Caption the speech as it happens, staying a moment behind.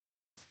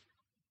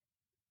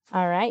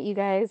All right, you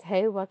guys.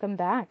 Hey, welcome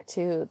back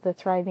to the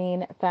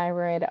Thriving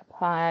Thyroid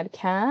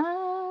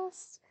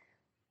Podcast.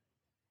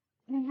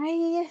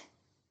 I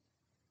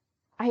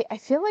I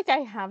feel like I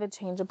have a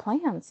change of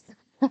plans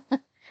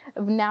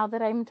now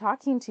that I'm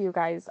talking to you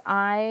guys.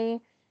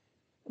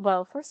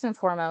 Well, first and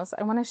foremost,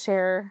 I want to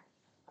share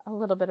a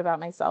little bit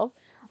about myself.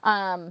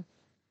 Um,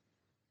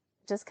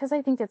 just because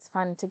I think it's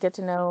fun to get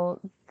to know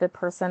the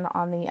person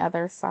on the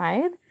other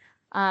side.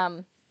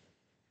 Um,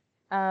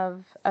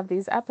 of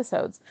these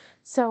episodes.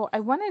 So I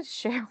wanted to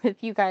share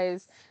with you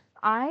guys,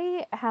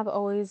 I have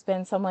always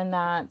been someone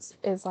that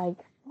is like,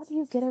 how do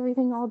you get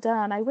everything all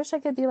done? I wish I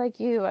could be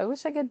like you. I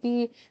wish I could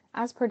be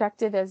as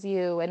productive as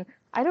you. And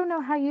I don't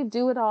know how you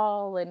do it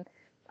all and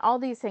all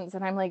these things.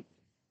 And I'm like,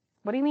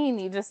 what do you mean?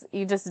 You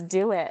just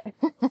do it.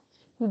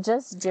 You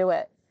just do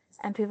it.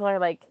 And people are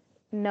like,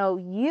 no,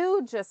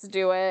 you just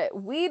do it.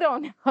 We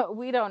don't know.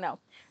 We don't know.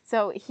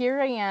 So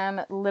here I am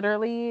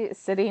literally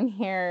sitting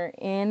here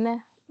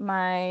in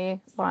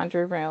my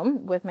laundry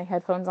room with my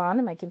headphones on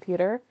and my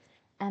computer,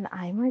 and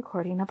I'm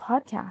recording a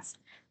podcast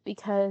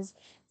because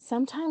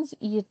sometimes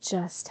you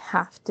just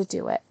have to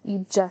do it.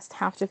 You just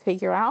have to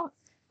figure out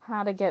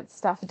how to get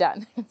stuff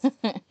done.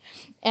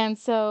 And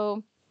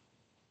so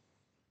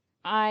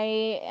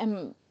I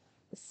am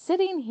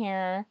sitting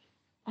here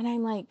and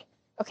I'm like,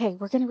 okay,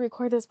 we're going to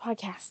record this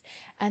podcast.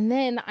 And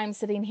then I'm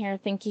sitting here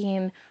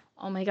thinking,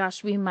 oh my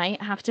gosh, we might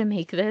have to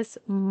make this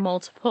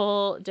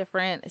multiple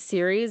different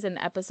series and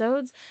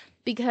episodes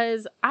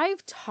because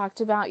I've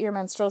talked about your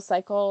menstrual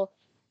cycle.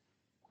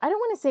 I don't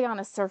want to say on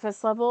a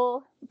surface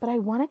level, but I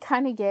want to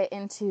kind of get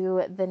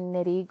into the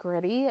nitty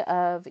gritty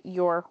of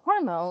your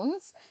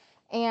hormones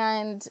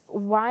and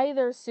why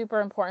they're super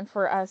important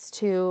for us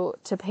to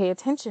pay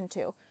attention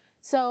to.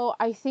 So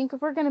I think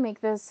we're going to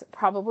make this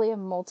probably a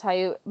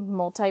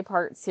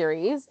multi-part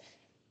series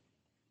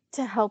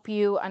to help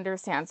you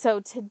understand. So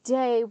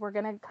today we're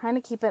going to kind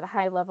of keep it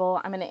high level.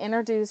 I'm going to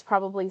introduce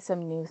probably some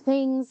new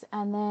things,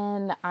 and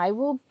then I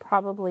will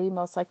probably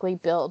most likely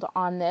build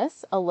on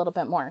this a little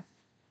bit more.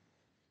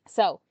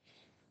 So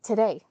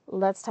today,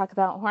 let's talk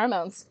about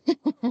hormones.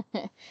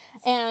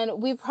 And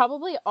we've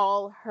probably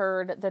all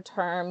heard the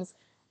terms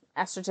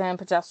estrogen,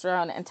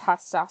 progesterone, and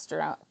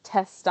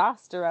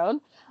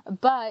testosterone.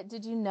 But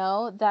did you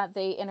know that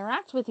they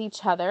interact with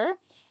each other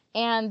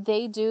and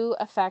they do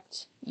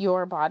affect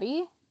your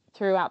body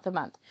throughout the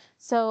month?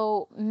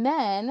 So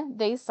men,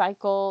 their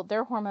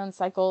hormones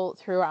cycle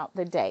throughout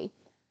the day.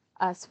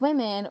 Us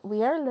women,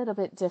 we are a little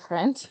bit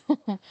different.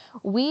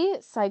 We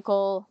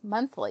cycle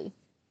monthly.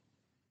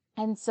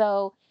 And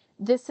so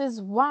this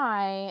is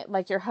why,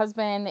 like, your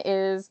husband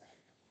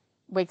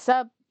wakes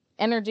up,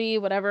 energy,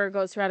 whatever,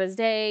 goes throughout his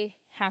day,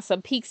 has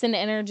some peaks in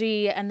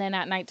energy, and then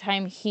at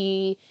nighttime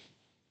I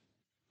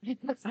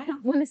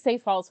don't want to say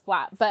falls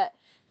flat, but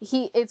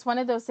it's one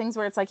of those things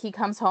where it's like he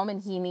comes home and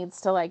he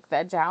needs to like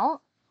veg out.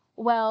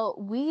 Well,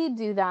 we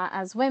do that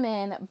as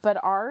women, but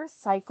our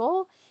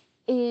cycle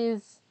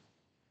is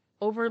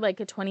over like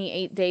a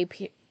 28-day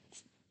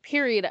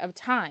period of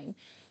time.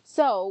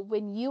 So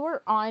when you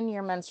are on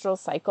your menstrual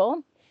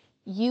cycle,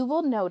 you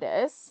will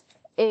notice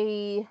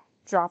a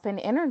drop in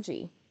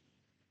energy.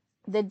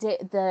 The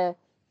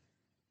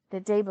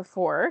day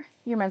before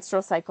your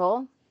menstrual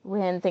cycle,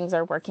 when things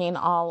are working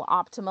all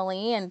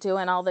optimally and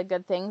doing all the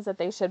good things that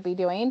they should be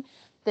doing,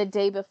 the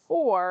day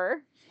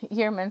before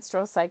your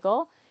menstrual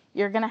cycle,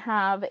 you're going to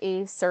have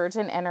a surge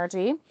in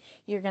energy.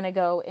 You're going to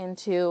go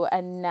into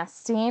a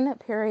nesting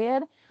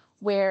period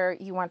where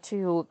you want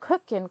to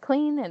cook and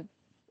clean and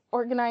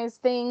organize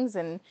things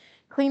and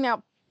clean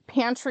out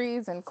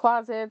pantries and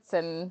closets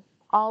and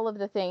all of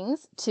the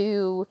things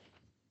to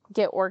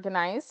get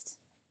organized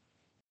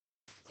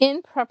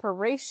in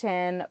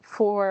preparation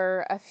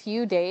for a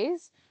few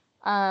days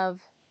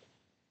of,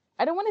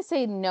 I don't want to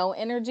say no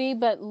energy,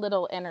 but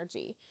little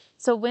energy.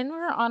 So when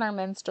we're on our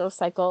menstrual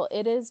cycle,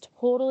 it is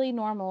totally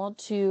normal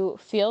to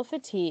feel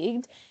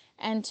fatigued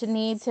and to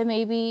need to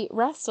maybe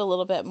rest a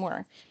little bit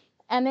more.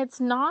 And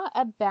it's not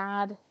a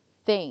bad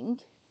thing,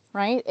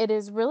 right? It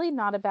is really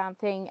not a bad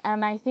thing.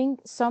 And I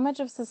think so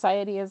much of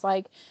society is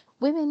like,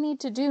 women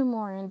need to do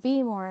more and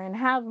be more and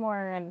have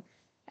more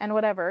and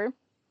whatever.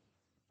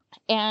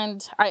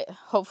 And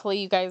hopefully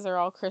you guys are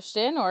all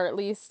Christian or at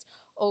least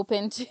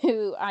open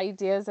to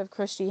ideas of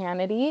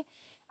Christianity.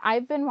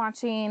 I've been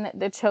watching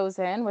The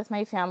Chosen with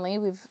my family.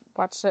 We've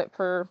watched it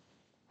for,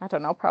 I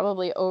don't know,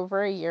 probably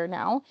over a year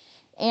now.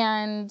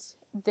 And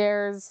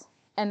there's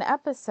an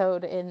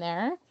episode in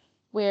there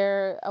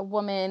where a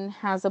woman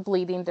has a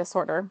bleeding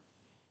disorder.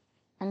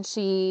 And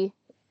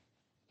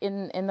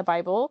in the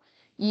Bible,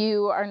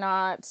 you are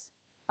not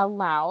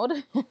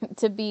allowed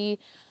to be,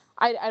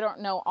 I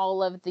don't know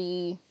all of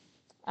the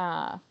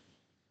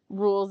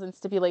rules and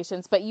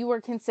stipulations, but you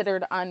were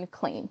considered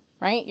unclean,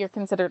 right? You're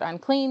considered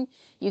unclean.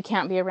 You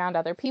can't be around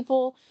other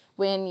people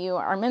when you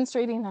are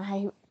menstruating. And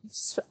I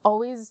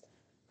always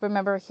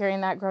remember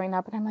hearing that growing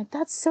up, and I'm like,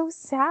 that's so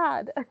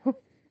sad.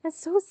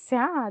 That's so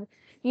sad,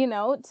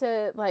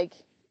 to like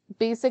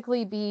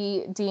basically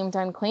be deemed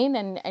unclean,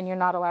 and you're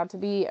not allowed to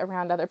be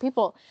around other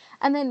people.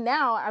 And then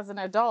now as an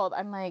adult,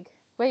 I'm like,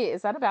 wait,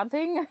 is that a bad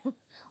thing?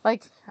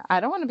 Like, I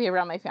don't want to be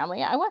around my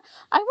family. I want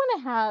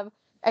to have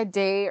a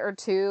day or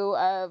two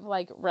of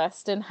like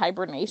rest and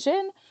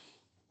hibernation.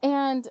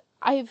 And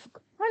I've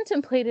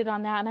contemplated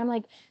on that, and I'm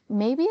like,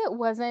 maybe it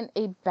wasn't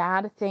a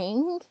bad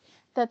thing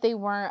that they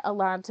weren't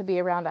allowed to be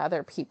around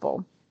other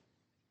people.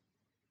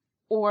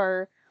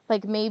 Or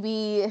like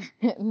maybe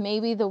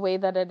the way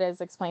that it is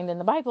explained in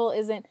the Bible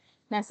isn't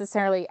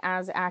necessarily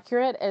as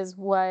accurate as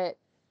what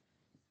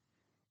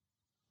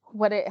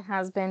it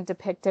has been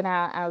depicted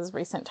as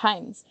recent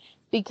times.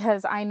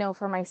 Because I know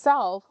for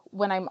myself,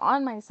 when I'm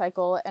on my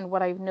cycle, and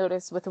what I've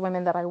noticed with the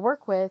women that I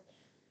work with,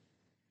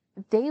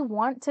 they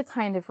want to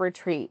kind of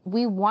retreat.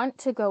 We want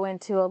to go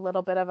into a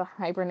little bit of a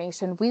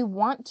hibernation. We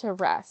want to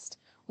rest.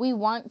 We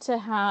want to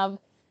have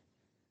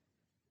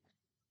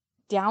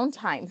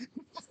downtime,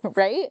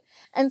 right?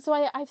 And so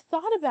I've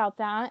thought about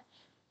that.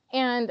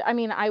 And I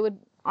mean, I would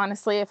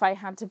honestly, if I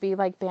had to be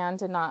like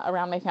banned and not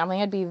around my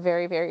family, I'd be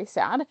very, very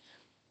sad.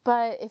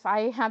 But if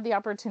I had the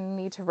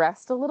opportunity to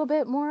rest a little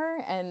bit more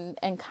and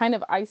kind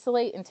of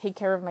isolate and take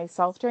care of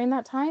myself during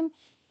that time,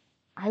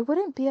 I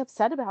wouldn't be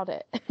upset about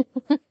it.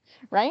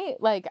 Right?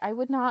 Like, I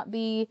would not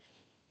be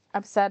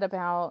upset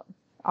about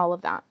all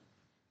of that.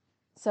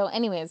 So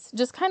anyways,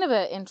 just kind of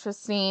an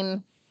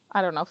interesting,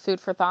 I don't know, food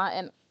for thought.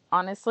 And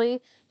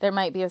honestly, there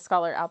might be a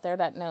scholar out there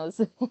that knows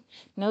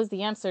knows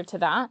the answer to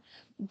that.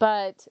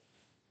 But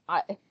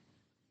I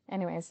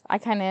anyways, I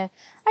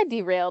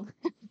derailed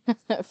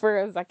for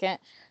a second.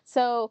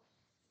 So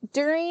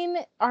during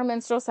our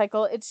menstrual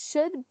cycle, it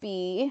should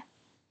be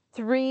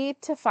 3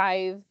 to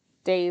 5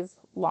 days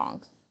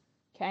long.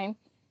 Okay.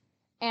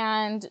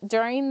 And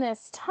during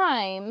this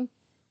time,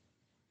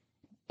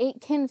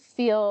 it can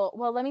feel,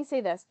 well, let me say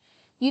this.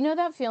 You know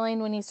that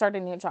feeling when you start a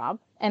new job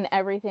and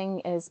everything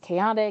is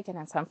chaotic and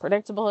it's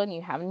unpredictable and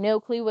you have no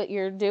clue what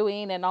you're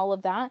doing and all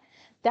of that?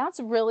 That's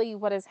really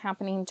what is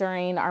happening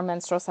during our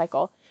menstrual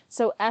cycle.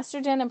 So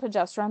estrogen and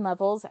progesterone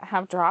levels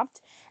have dropped,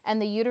 and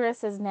the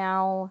uterus is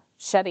now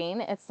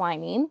shedding its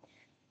lining.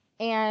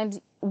 And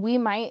we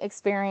might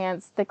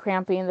experience the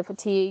cramping, the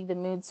fatigue, the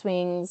mood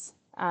swings.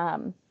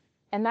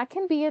 And that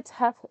can be a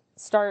tough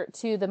start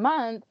to the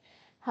month.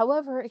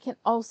 However, it can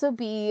also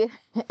be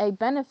a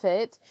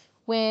benefit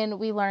when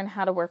we learn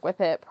how to work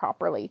with it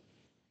properly.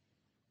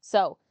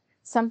 So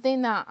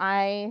something that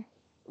I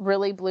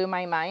really blew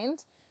my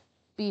mind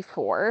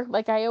before,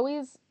 like I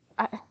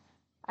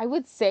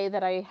would say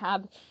that I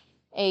had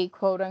a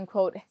quote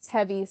unquote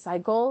heavy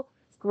cycle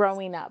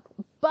growing up,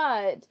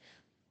 but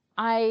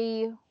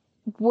I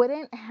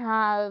wouldn't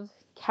have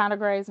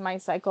categorized my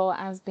cycle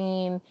as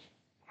being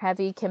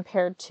heavy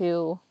compared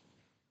to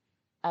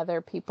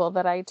other people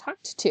that I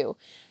talked to,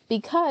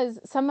 because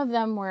some of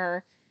them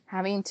were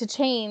having to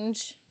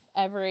change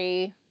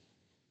every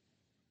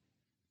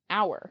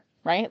hour,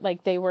 right?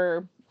 Like they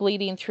were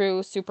bleeding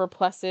through super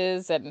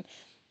pluses and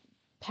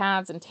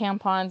pads and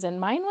tampons, and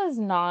mine was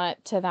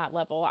not to that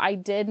level. I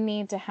did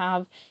need to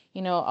have,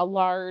 a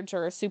large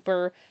or a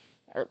super,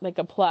 or like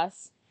a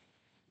plus,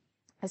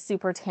 a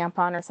super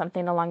tampon or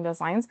something along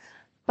those lines.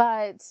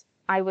 But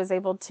I was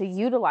able to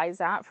utilize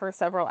that for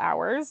several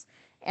hours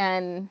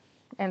and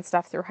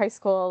stuff through high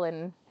school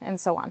and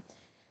so on.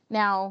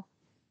 Now,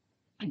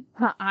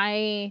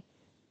 I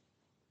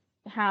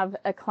have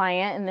a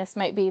client, and this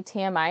might be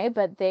TMI,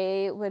 but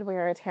they would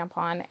wear a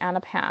tampon and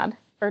a pad.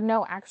 Or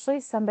no, actually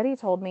somebody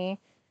told me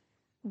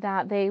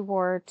that they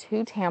wore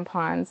 2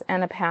 tampons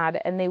and a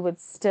pad, and they would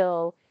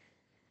still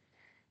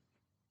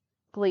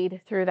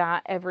bleed through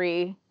that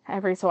every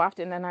so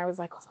often. And I was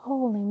like,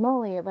 holy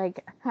moly,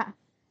 like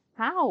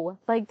how?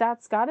 Like,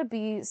 that's got to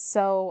be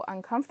so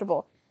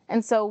uncomfortable.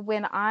 And so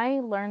when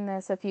I learned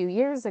this a few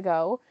years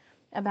ago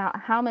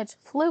about how much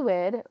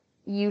fluid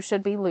you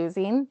should be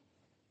losing,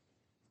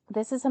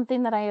 this is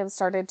something that I have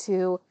started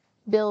to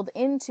build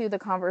into the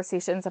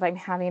conversations that I'm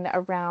having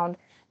around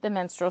the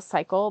menstrual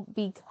cycle,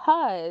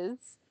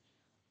 because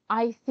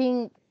I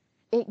think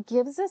it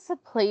gives us a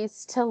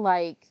place to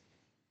like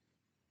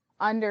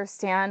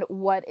understand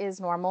what is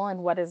normal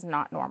and what is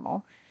not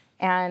normal,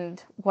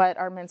 and what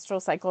our menstrual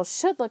cycle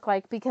should look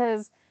like.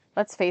 Because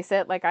let's face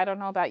it, like, I don't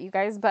know about you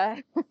guys, but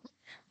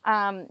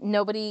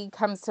nobody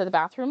comes to the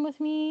bathroom with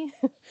me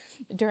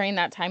during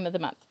that time of the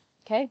month.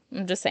 Okay.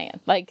 I'm just saying,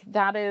 like,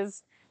 that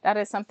is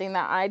something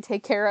that I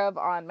take care of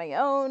on my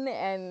own.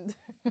 And,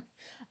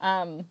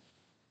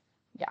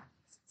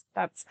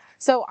 yeah,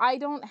 so I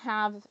don't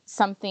have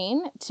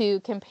something to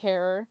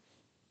compare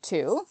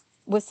to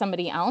with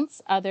somebody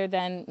else other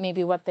than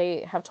maybe what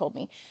they have told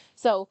me.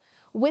 So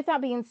with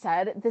that being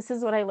said, this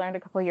is what I learned a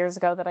couple years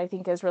ago that I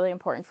think is really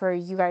important for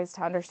you guys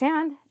to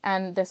understand.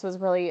 And this was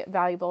really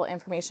valuable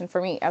information for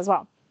me as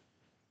well.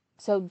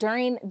 So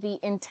during the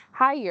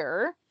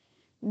entire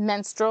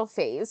menstrual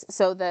phase,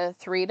 so the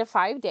 3 to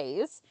 5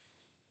 days,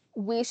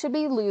 we should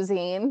be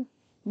losing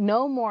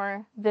no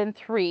more than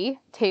 3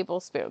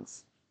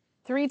 tablespoons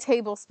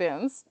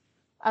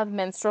of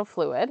menstrual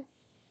fluid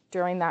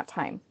during that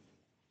time.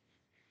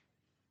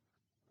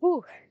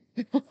 Whew.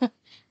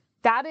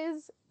 That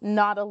is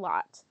not a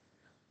lot.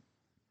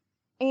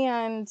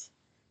 And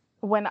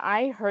when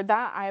I heard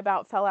that, I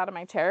about fell out of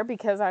my chair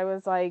because I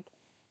was like,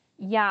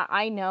 yeah,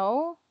 I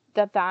know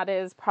that that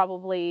is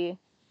probably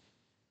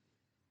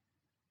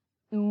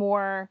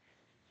more,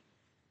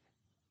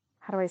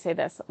 how do I say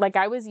this? Like,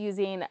 I was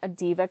using a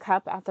Diva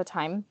cup at the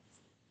time.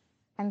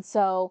 And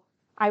so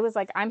I was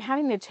like, I'm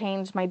having to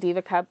change my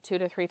Diva cup 2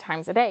 to 3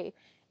 times a day.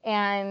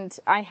 And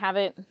I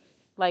haven't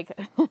like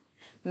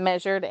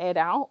measured it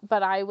out,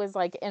 but I was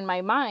like, in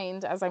my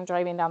mind, as I'm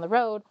driving down the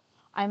road,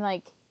 I'm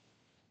like,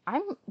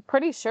 I'm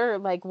pretty sure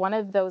like one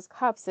of those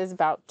cups is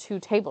about 2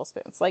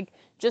 tablespoons, like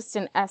just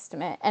an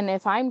estimate. And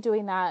if I'm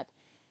doing that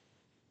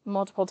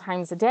multiple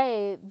times a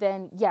day,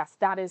 then yes,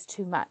 that is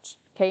too much.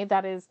 Okay.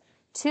 That is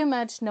too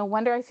much. No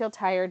wonder I feel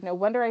tired. No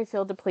wonder I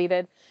feel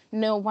depleted.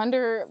 No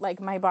wonder like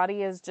my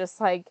body is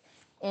just like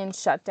in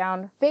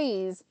shutdown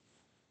phase.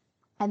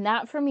 And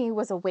that for me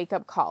was a wake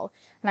up call.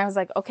 And I was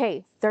like,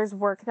 okay, there's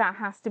work that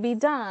has to be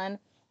done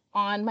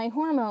on my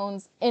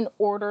hormones in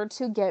order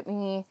to get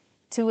me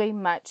to a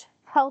much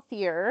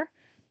healthier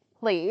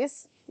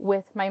place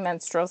with my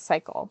menstrual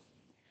cycle.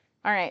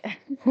 All right.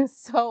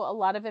 So a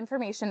lot of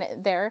information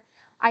there.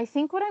 I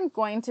think what I'm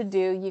going to do,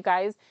 you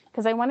guys,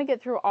 because I want to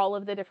get through all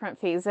of the different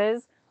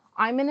phases,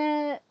 I'm going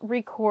to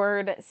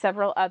record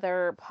several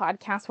other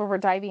podcasts where we're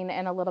diving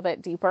in a little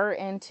bit deeper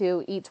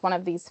into each one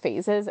of these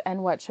phases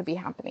and what should be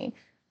happening.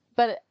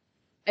 But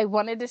I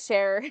wanted to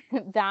share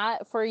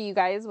that for you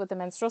guys with the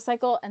menstrual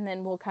cycle, and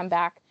then we'll come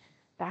back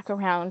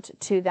around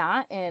to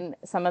that in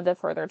some of the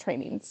further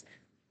trainings.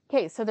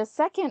 Okay, so the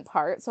second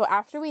part, so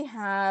after we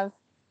have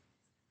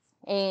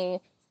a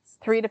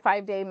 3 to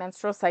 5 day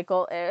menstrual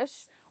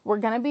cycle-ish, we're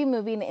going to be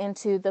moving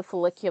into the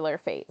follicular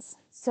phase.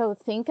 So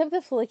think of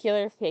the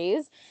follicular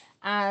phase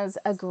as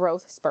a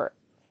growth spurt.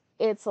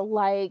 It's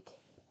like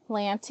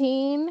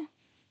planting,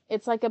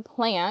 it's like a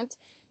plant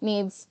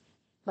needs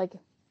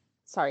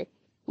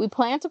we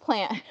plant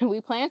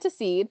a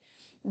seed.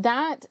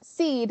 That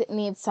seed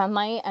needs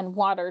sunlight and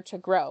water to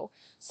grow.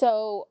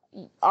 So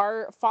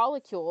our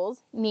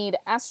follicles need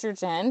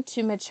estrogen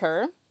to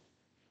mature.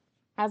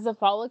 As the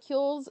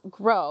follicles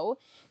grow,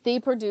 they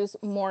produce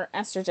more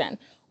estrogen,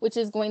 which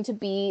is going to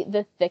be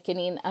the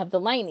thickening of the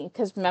lining.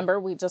 Because remember,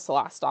 we just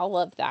lost all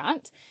of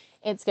that.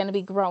 It's going to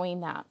be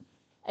growing that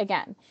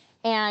again.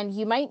 And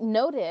you might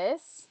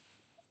notice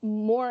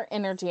more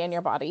energy in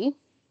your body,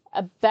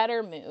 a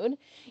better mood.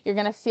 You're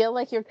going to feel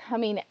like you're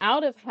coming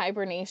out of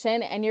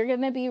hibernation and you're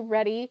going to be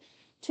ready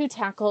to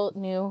tackle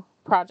new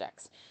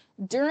projects.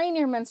 During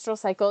your menstrual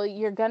cycle,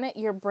 your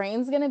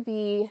brain's going to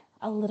be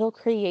a little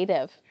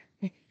creative.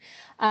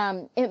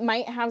 It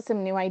might have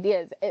some new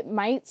ideas. It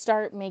might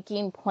start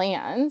making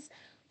plans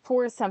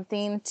for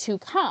something to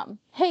come.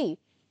 Hey,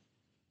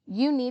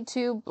 you need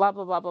to blah,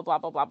 blah, blah, blah, blah,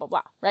 blah, blah, blah,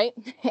 blah, right?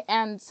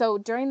 And so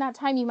during that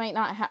time, you might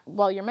not have,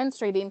 while you're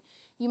menstruating,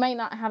 you might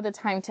not have the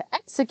time to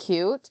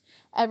execute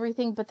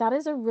everything, but that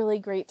is a really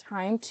great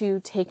time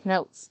to take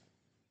notes.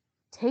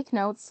 Take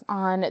notes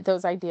on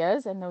those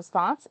ideas and those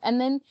thoughts. And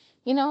then,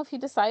 if you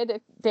decide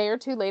a day or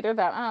two later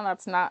that,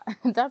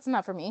 that's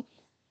not for me,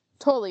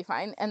 totally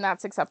fine. And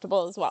that's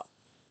acceptable as well.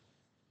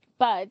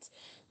 But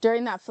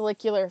during that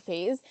follicular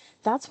phase,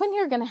 that's when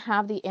you're going to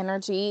have the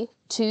energy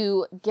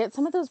to get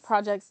some of those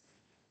projects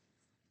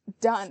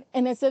done.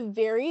 And it's a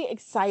very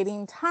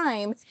exciting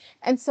time.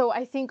 And so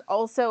I think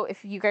also,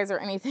 if you guys are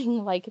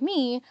anything like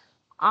me,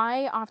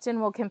 I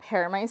often will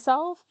compare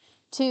myself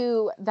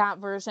to that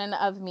version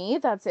of me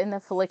that's in the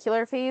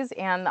follicular phase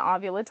and the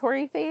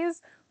ovulatory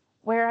phase,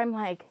 where I'm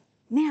like,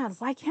 man,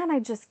 why can't I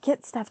just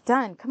get stuff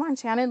done? Come on,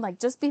 Shannon, like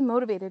just be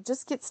motivated,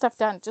 just get stuff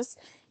done, just,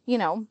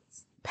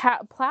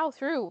 plow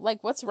through,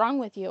 like what's wrong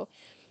with you?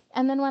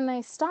 And then when I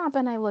stop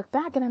and I look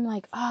back and I'm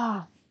like,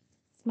 it's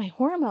my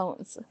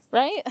hormones,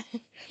 right?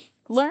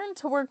 Learn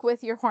to work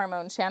with your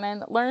hormones,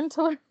 Shannon. Learn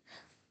to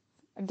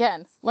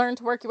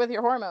work with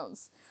your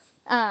hormones.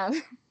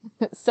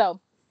 So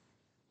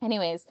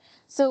anyways,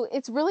 so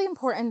it's really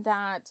important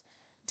that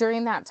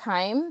during that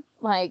time,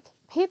 like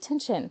pay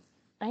attention,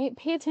 right?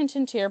 Pay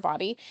attention to your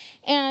body.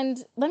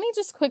 And let me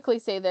just quickly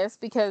say this,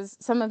 because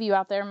some of you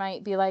out there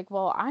might be like,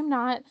 well, I'm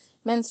not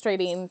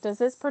menstruating. Does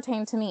this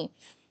pertain to me?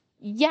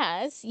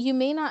 Yes, you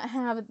may not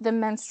have the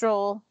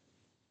menstrual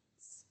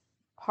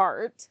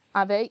part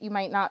of it. You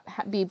might not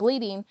be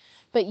bleeding,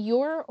 but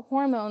your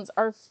hormones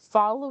are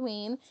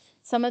following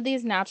some of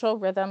these natural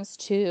rhythms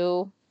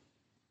to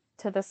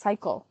the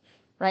cycle,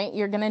 right?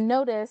 You're going to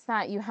notice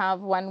that you have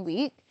 1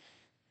 week,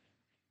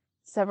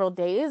 several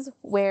days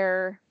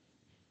where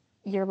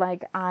you're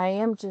like, I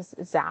am just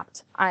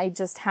zapped. I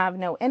just have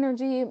no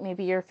energy.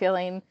 Maybe you're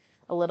feeling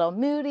a little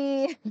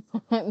moody.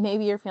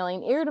 Maybe you're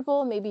feeling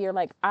irritable. Maybe you're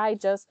like, I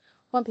just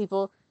want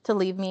people to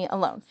leave me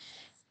alone.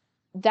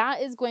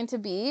 That is going to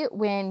be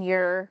when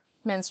your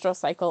menstrual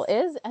cycle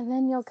is, and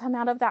then you'll come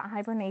out of that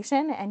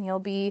hibernation and you'll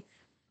be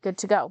good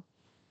to go.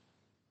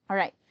 All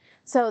right.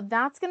 So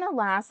that's going to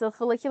last. The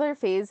follicular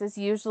phase is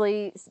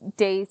usually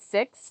day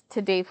 6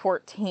 to day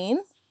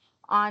 14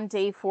 on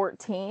day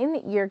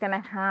 14, you're going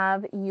to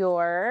have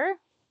your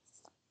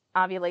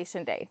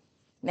ovulation day.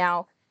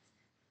 Now,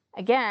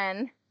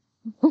 again,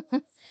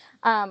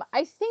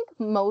 I think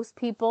most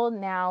people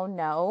now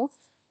know,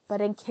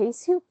 but in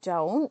case you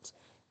don't,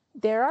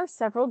 there are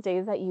several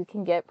days that you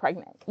can get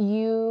pregnant.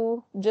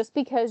 Just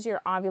because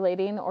you're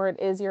ovulating or it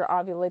is your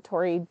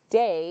ovulatory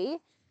day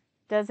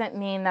doesn't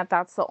mean that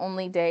that's the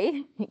only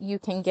day you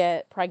can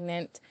get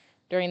pregnant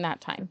during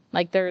that time.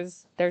 Like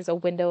there's a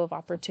window of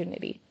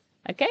opportunity.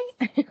 Okay?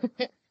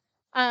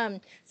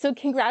 So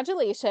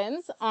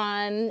congratulations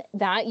on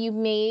that. You've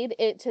made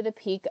it to the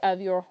peak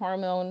of your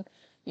hormonal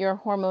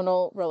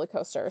roller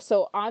coaster.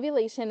 So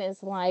ovulation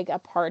is like a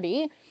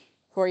party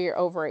for your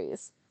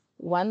ovaries.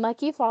 One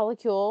lucky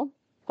follicle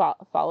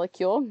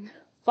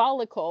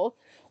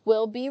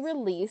will be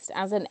released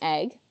as an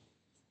egg.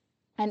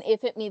 And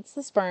if it meets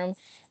the sperm,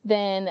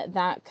 then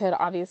that could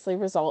obviously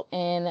result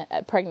in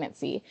a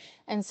pregnancy.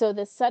 And so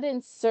the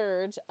sudden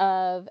surge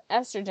of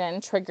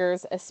estrogen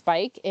triggers a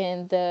spike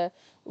in the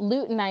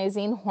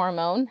luteinizing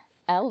hormone,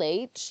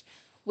 LH,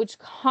 which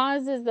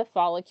causes the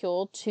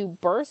follicle to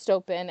burst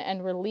open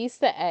and release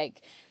the egg.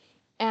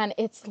 And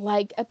it's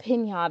like a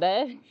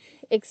piñata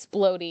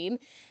exploding,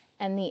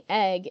 and the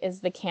egg is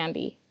the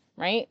candy,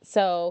 right?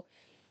 So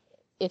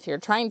if you're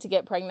trying to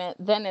get pregnant,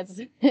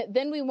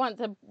 then we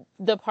want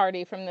the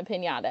party from the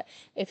piñata.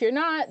 If you're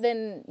not,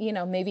 then,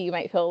 maybe you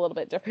might feel a little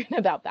bit different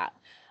about that.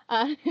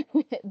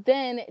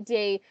 Then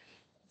day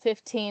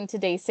 15 to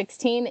day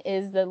 16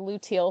 is the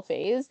luteal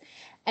phase.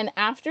 And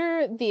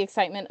after the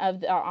excitement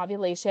of the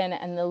ovulation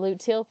and the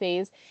luteal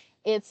phase,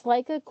 it's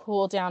like a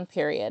cool down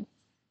period.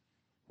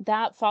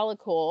 That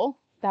follicle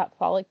that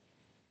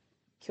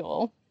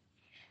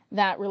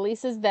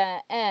releases the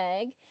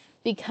egg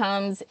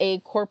becomes a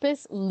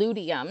corpus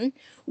luteum,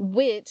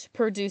 which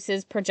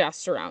produces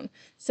progesterone.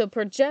 So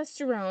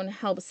progesterone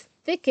helps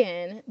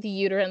thicken the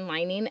uterine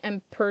lining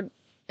and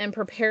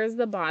prepares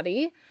the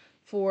body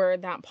for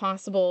that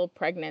possible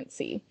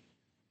pregnancy.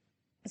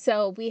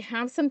 So we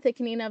have some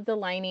thickening of the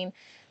lining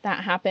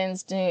that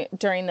happens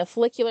during the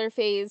follicular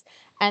phase,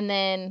 and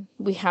then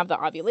we have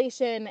the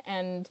ovulation,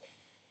 and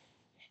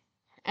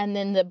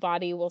then the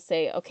body will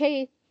say,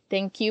 okay,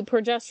 thank you,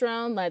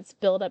 progesterone. Let's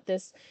build up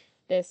this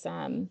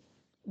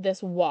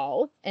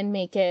wall and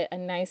make it a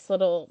nice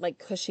little like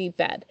cushy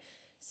bed.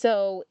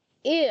 So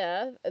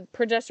if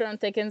progesterone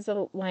thickens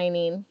the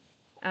lining,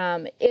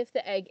 if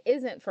the egg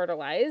isn't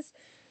fertilized,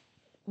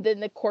 then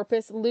the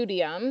corpus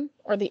luteum,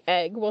 or the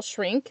egg, will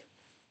shrink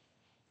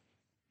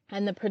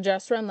and the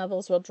progesterone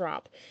levels will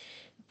drop.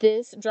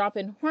 This drop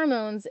in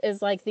hormones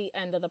is like the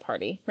end of the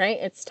party, right?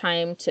 It's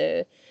time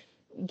to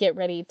get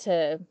ready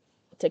to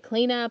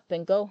clean up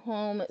and go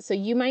home. So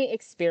you might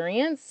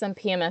experience some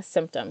PMS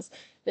symptoms.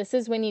 This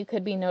is when you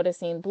could be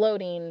noticing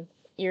bloating,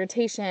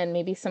 irritation,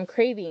 maybe some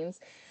cravings,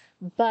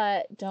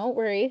 but don't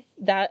worry,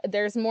 that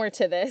there's more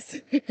to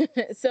this.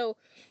 So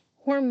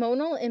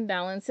hormonal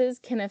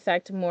imbalances can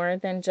affect more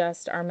than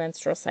just our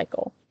menstrual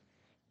cycle.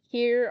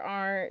 Here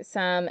are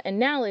some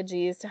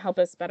analogies to help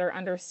us better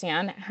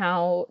understand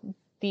how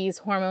these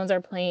hormones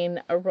are playing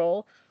a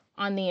role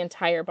on the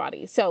entire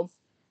body. So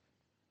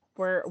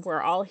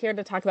we're all here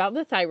to talk about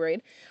the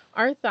thyroid.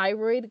 Our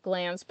thyroid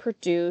glands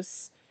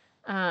produce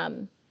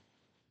our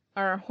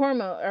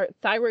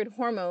thyroid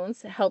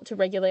hormones help to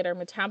regulate our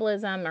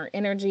metabolism, our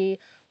energy,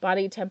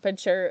 body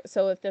temperature.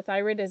 So if the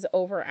thyroid is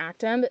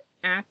overactive,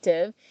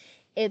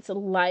 it's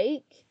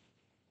like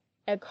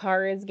a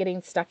car is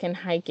getting stuck in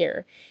high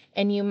gear,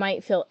 and you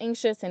might feel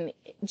anxious and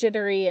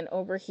jittery and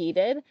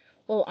overheated.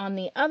 Well, on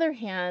the other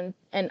hand,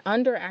 an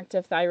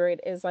underactive thyroid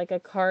is like a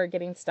car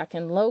getting stuck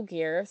in low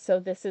gear. So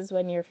this is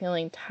when you're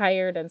feeling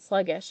tired and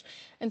sluggish.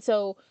 And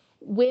so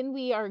when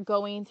we are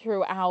going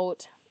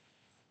throughout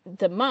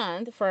the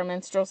month for a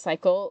menstrual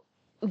cycle,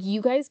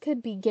 you guys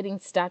could be getting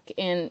stuck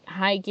in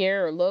high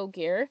gear or low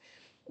gear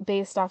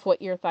based off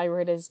what your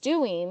thyroid is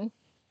doing.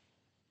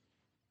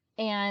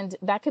 And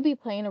that could be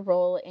playing a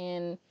role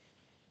in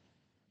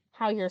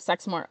how your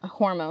sex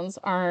hormones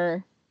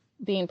are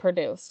being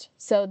produced.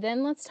 So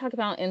then let's talk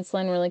about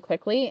insulin really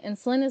quickly.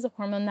 Insulin is a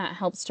hormone that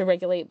helps to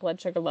regulate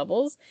blood sugar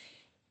levels.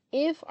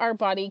 If our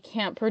body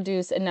can't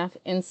produce enough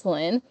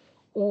insulin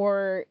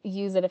or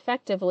use it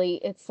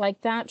effectively, it's like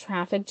that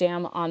traffic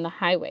jam on the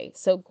highway.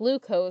 So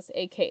glucose,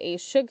 aka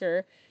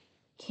sugar,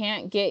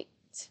 can't get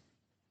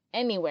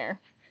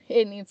anywhere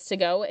it needs to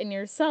go, and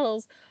your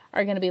cells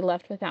are going to be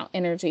left without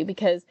energy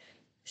because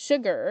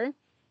sugar,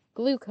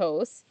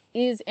 glucose,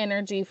 is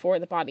energy for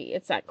the body.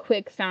 It's that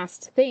quick,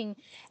 fast thing.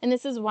 And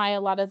this is why a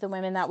lot of the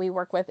women that we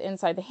work with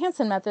inside the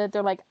Hansen method,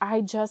 they're like,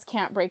 I just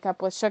can't break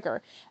up with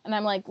sugar. And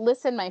I'm like,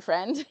 listen, my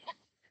friend,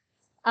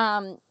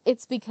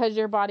 it's because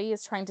your body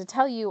is trying to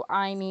tell you,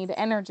 I need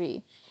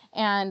energy.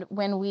 And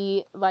when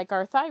we, like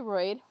our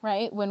thyroid,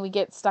 right, when we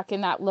get stuck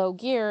in that low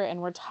gear and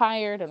we're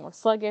tired and we're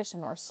sluggish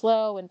and we're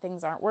slow and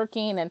things aren't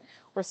working and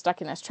we're stuck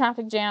in this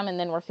traffic jam, and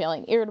then we're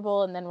feeling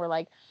irritable, and then we're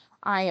like,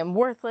 I am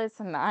worthless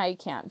and I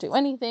can't do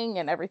anything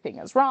and everything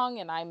is wrong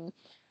and I'm,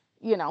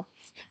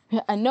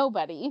 a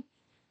nobody.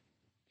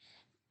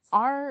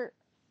 our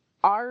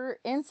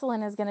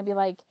insulin is going to be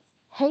like,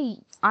 hey,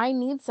 I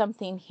need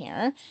something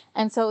here.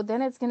 And so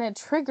then it's going to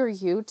trigger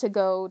you to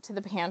go to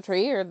the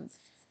pantry or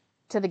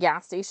to the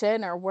gas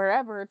station or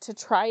wherever to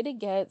try to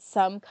get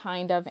some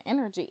kind of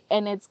energy.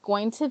 And it's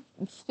going to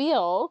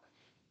feel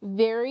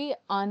very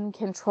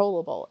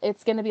uncontrollable.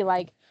 It's going to be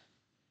like,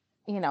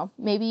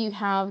 maybe you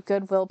have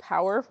good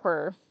willpower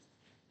for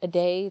a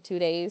day, 2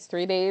 days,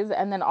 3 days,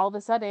 and then all of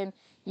a sudden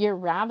you're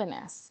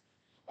ravenous.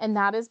 And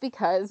that is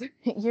because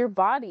your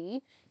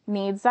body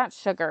needs that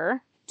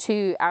sugar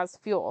as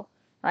fuel,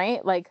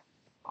 right? Like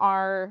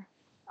our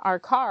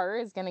car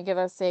is going to give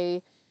us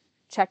a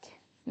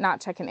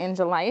not check an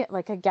engine light,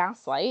 like a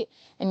gas light.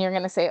 And you're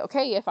going to say,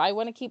 okay, if I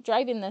want to keep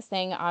driving this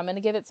thing, I'm going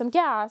to give it some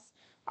gas.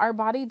 Our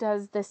body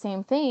does the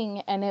same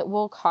thing, and it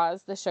will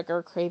cause the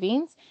sugar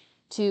cravings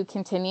to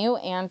continue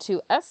and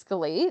to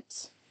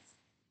escalate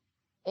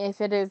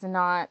if it's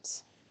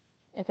not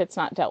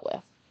dealt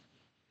with.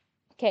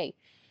 Okay.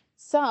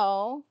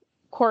 So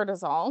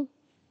cortisol,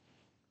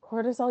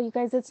 you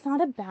guys, it's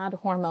not a bad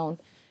hormone.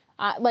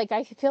 I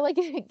feel like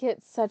it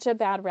gets such a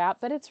bad rap,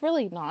 but it's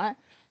really not.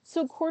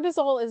 So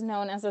cortisol is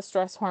known as a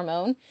stress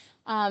hormone,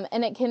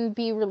 and it can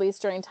be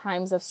released during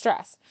times of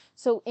stress.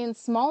 So in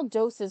small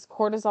doses,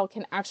 cortisol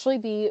can actually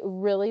be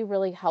really,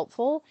 really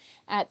helpful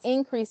at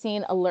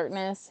increasing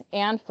alertness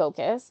and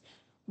focus.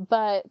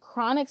 But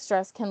chronic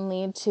stress can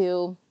lead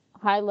to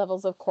high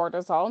levels of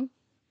cortisol,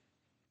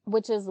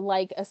 which is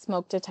like a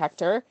smoke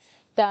detector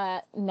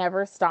that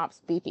never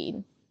stops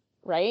beeping,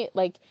 right?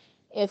 Like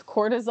if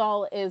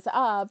cortisol is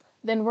up,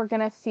 then we're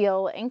going to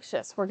feel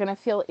anxious. We're going to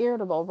feel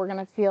irritable. We're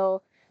going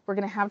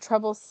to have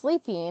trouble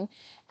sleeping.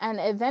 And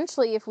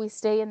eventually, if we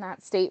stay in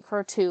that state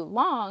for too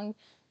long,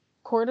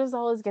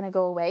 cortisol is going to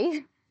go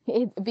away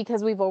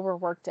because we've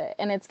overworked it.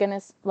 And it's going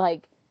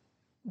to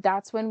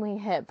that's when we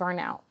hit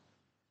burnout.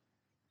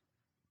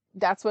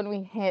 That's when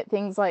we hit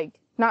things like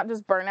not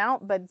just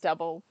burnout, but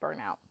double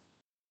burnout.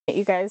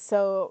 You guys,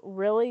 so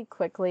really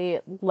quickly,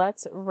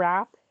 let's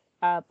wrap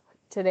up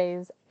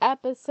today's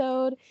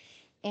episode.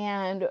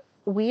 And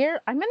I'm going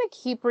to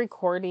keep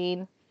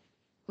recording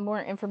more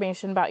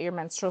information about your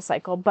menstrual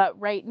cycle. But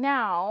right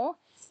now,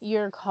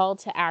 your call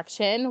to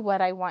action,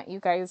 what I want you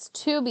guys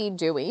to be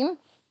doing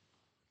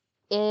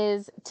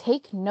is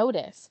take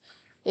notice.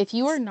 If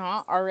you are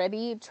not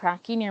already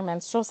tracking your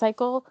menstrual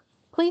cycle,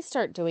 please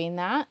start doing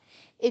that.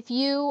 If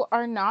you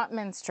are not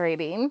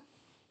menstruating,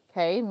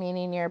 okay,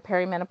 meaning you're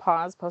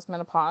perimenopause,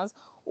 postmenopause,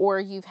 or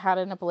you've had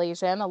an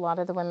ablation. A lot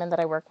of the women that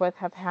I work with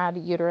have had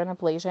uterine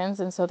ablations,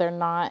 and so they're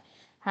not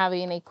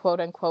having a quote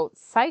unquote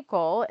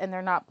cycle and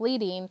they're not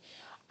bleeding.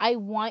 I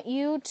want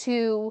you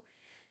to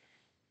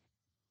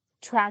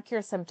track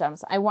your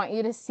symptoms. I want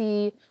you to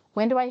see,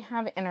 when do I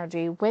have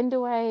energy? When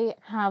do I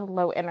have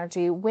low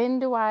energy? When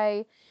do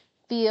I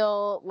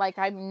feel like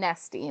I'm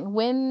nesting?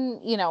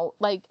 When,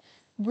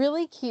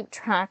 really keep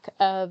track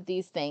of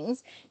these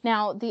things.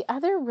 Now, the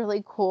other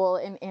really cool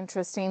and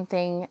interesting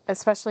thing,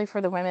 especially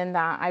for the women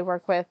that I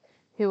work with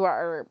who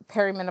are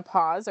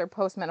perimenopause or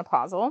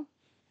postmenopausal,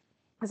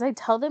 is I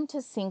tell them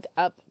to sync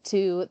up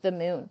to the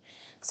moon.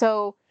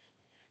 So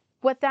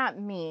what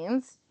that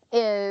means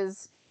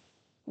is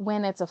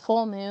when it's a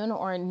full moon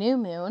or a new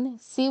moon,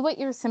 see what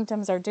your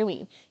symptoms are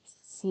doing.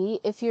 See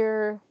if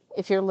your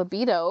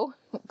libido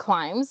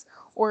climbs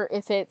or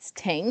if it's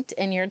tanked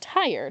and you're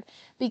tired,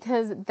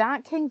 because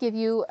that can give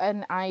you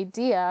an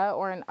idea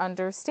or an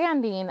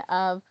understanding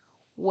of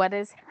what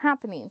is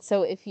happening.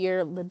 So if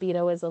your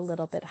libido is a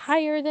little bit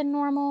higher than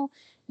normal,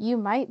 you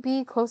might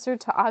be closer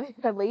to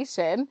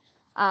ovulation.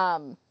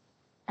 And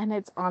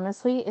it's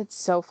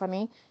so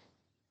funny.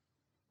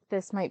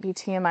 This might be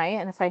TMI.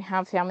 And if I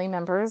have family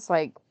members,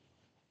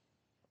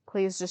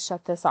 please just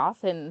shut this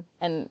off and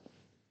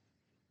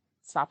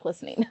stop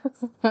listening.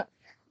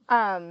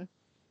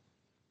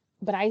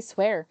 But I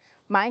swear,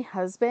 my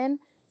husband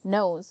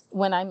knows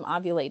when I'm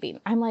ovulating.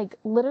 I'm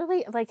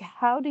literally,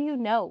 how do you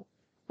know?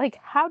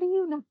 How do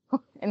you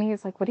know? And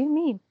he's like, what do you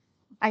mean?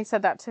 I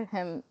said that to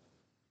him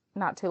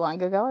not too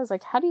long ago. I was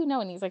like, how do you know?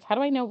 And he's like, how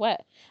do I know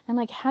what? I'm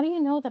like, how do you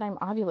know that I'm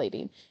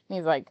ovulating? And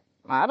he's like,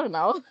 I don't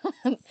know.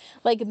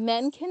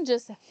 Men can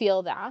just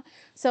feel that.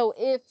 So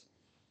if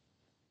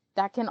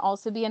that can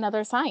also be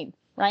another sign,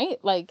 right?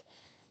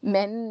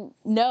 Men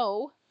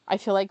know, I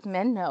feel like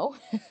men know,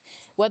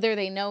 whether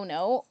they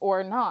know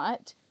or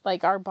not,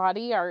 our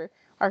body, our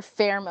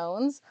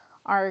pheromones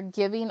are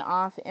giving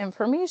off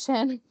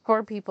information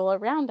for people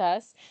around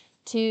us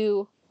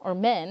or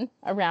men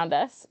around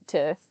us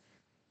to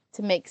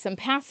make some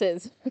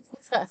passes.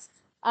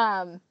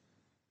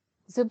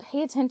 So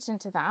pay attention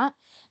to that.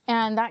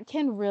 And that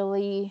can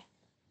really,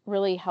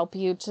 really help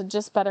you to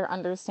just better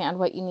understand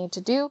what you need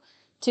to do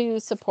to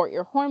support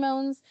your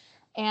hormones.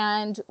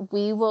 And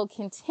we will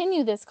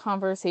continue this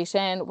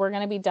conversation. We're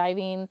going to be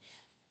diving.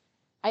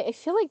 I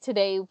feel like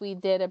today we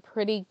did a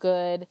pretty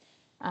good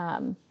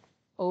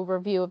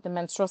overview of the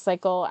menstrual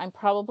cycle. I'm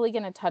probably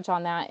going to touch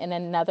on that in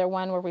another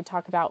one where we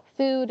talk about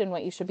food and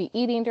what you should be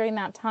eating during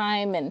that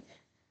time and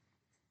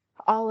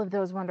all of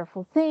those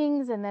wonderful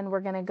things. And then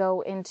we're going to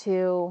go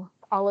into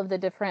all of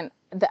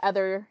the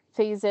other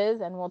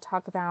phases, and we'll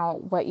talk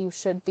about what you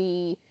should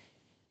be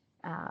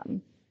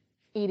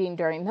eating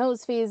during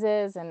those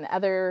phases and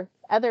other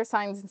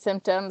signs and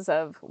symptoms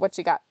of what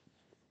you got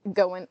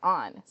going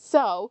on.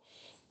 So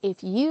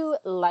if you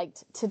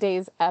liked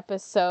today's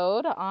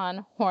episode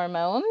on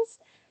hormones,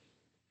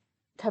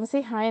 come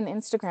say hi on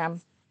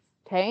Instagram.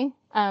 Okay.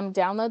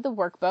 Download the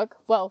workbook.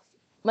 Well,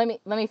 let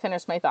me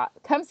finish my thought.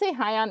 Come say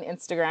hi on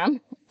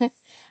Instagram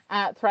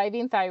at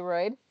Thriving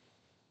Thyroid,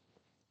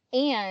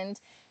 and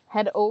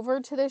head over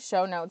to the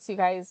show notes, you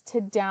guys,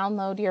 to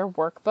download your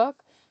workbook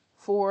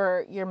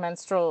for your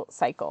menstrual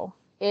cycle.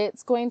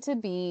 It's going to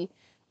be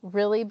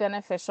really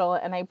beneficial.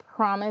 And I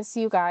promise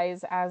you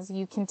guys, as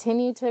you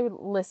continue to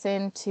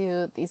listen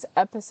to these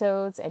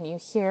episodes and you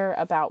hear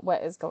about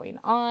what is going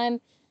on,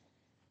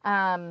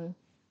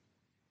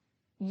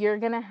 you're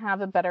going to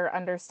have a better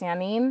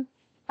understanding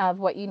of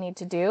what you need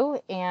to do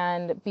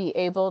and be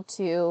able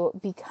to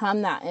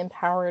become that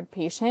empowered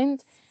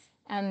patient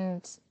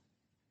and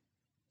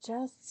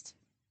just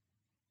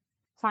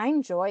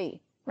find joy,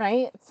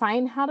 right?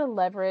 Find how to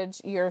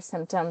leverage your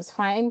symptoms.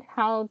 Find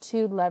how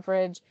to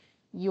leverage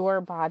your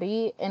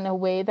body in a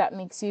way that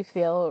makes you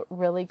feel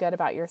really good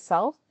about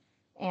yourself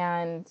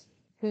and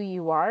who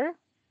you are.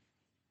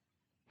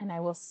 And I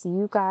will see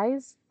you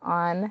guys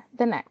on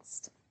the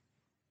next